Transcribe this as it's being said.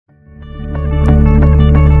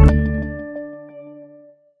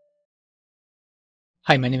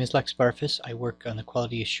Hi, my name is Lex Barfuss. I work on the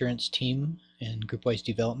quality assurance team in GroupWise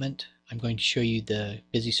development. I'm going to show you the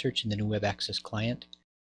busy search in the new WebAccess client.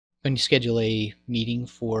 I'm going to schedule a meeting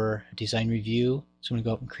for design review. So I'm going to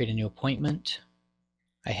go up and create a new appointment.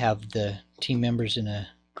 I have the team members in a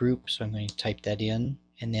group, so I'm going to type that in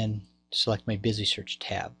and then select my busy search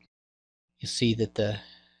tab. You'll see that the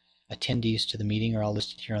attendees to the meeting are all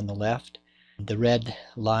listed here on the left. The red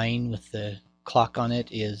line with the clock on it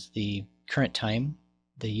is the current time.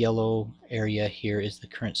 The yellow area here is the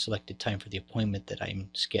current selected time for the appointment that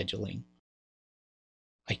I'm scheduling.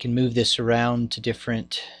 I can move this around to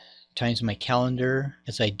different times in my calendar.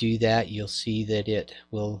 As I do that, you'll see that it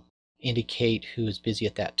will indicate who is busy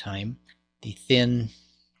at that time. The thin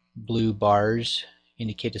blue bars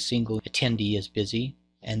indicate a single attendee is busy,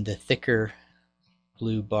 and the thicker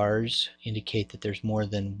blue bars indicate that there's more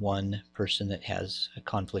than one person that has a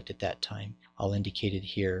conflict at that time. I'll indicate it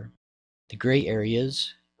here. The gray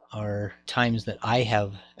areas are times that I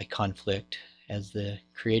have a conflict as the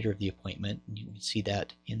creator of the appointment. You can see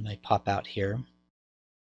that in my pop out here.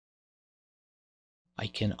 I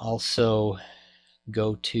can also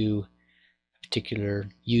go to a particular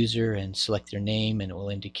user and select their name, and it will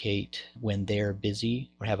indicate when they're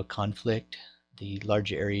busy or have a conflict. The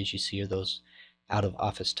larger areas you see are those out of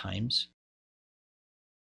office times.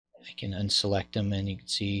 I can unselect them and you can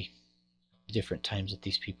see the different times that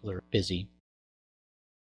these people are busy.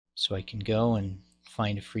 So I can go and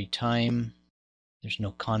find a free time. There's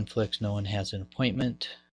no conflicts, no one has an appointment.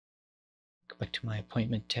 Go back to my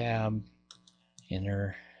appointment tab,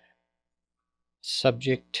 enter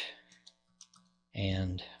subject,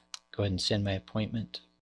 and go ahead and send my appointment.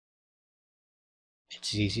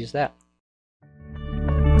 It's as easy as that.